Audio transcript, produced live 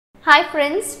Hi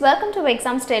friends, welcome to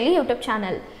Exams Daily YouTube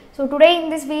channel. So today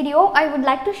in this video, I would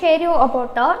like to share you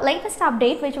about the latest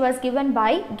update which was given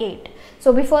by GATE.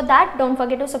 So before that, don't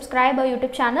forget to subscribe our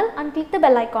YouTube channel and click the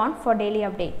bell icon for daily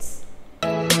updates.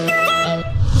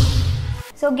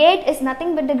 So GATE is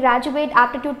nothing but the Graduate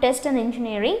Aptitude Test in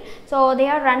Engineering. So they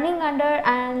are running under,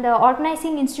 and the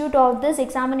organizing institute of this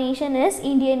examination is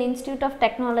Indian Institute of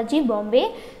Technology,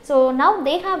 Bombay. So now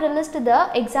they have released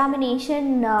the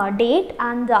examination date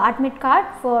and the admit card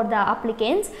for the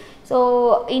applicants.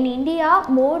 So in India,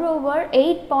 moreover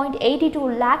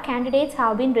 8.82 lakh candidates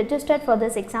have been registered for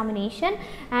this examination,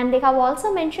 and they have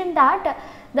also mentioned that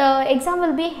the exam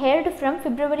will be held from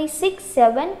February 6,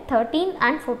 7, 13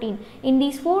 and 14. In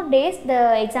these 4 days,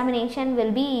 the examination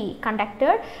will be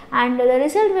conducted and the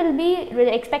result will be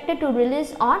expected to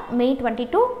release on May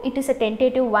 22. It is a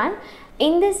tentative one.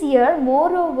 In this year,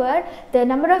 moreover, the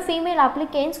number of female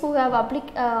applicants who have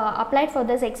applied for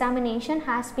this examination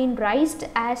has been raised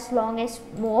as long as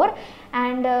more,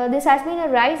 and this has been a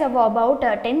rise of about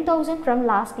 10,000 from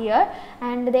last year.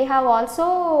 And they have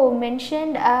also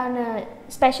mentioned an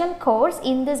special course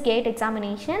in this GATE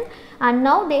examination, and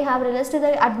now they have released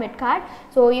the admit card.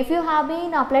 So if you have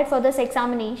been applied for this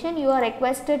examination, you are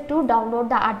requested to download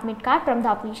the admit card from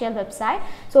the official website.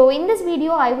 So in this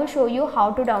video, I will show you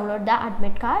how to download the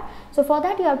admit card. So for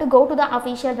that, you have to go to the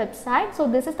official website. So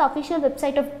this is the official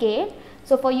website of GATE.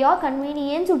 So for your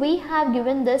convenience, we have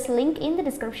given this link in the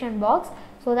description box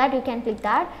so that you can click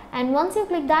that, and once you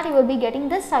click that, you will be getting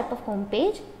this type of home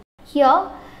page. Here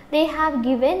they have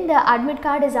given the admit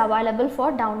card is available for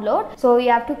download. So you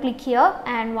have to click here,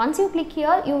 and once you click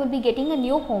here, you will be getting a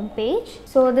new home page.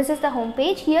 So this is the home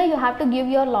page. Here you have to give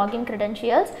your login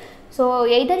credentials. So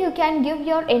either you can give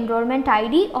your enrollment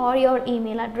ID or your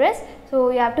email address. So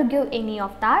you have to give any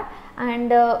of that,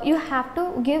 and you have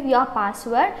to give your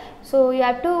password. So you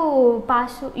have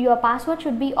to your password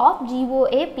should be of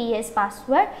GOAPS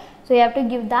password. So you have to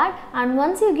give that, and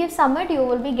once you give submit, you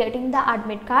will be getting the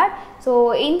admit card.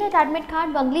 So in that admit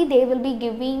card only, they will be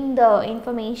giving the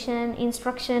information,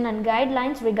 instruction and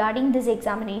guidelines regarding this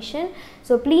examination.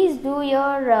 So please do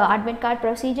your admit card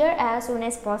procedure as soon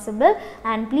as possible,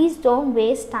 and please don't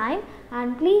waste time,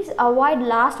 and please avoid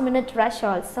last minute rush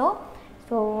also.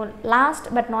 So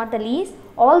last but not the least,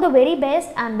 all the very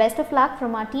best and best of luck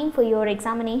from our team for your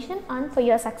examination and for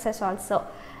your success also.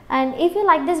 And if you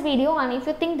like this video, and if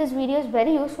you think this video is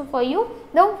very useful for you,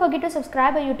 don't forget to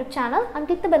subscribe our YouTube channel and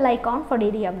click the bell icon for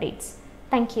daily updates.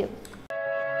 Thank you.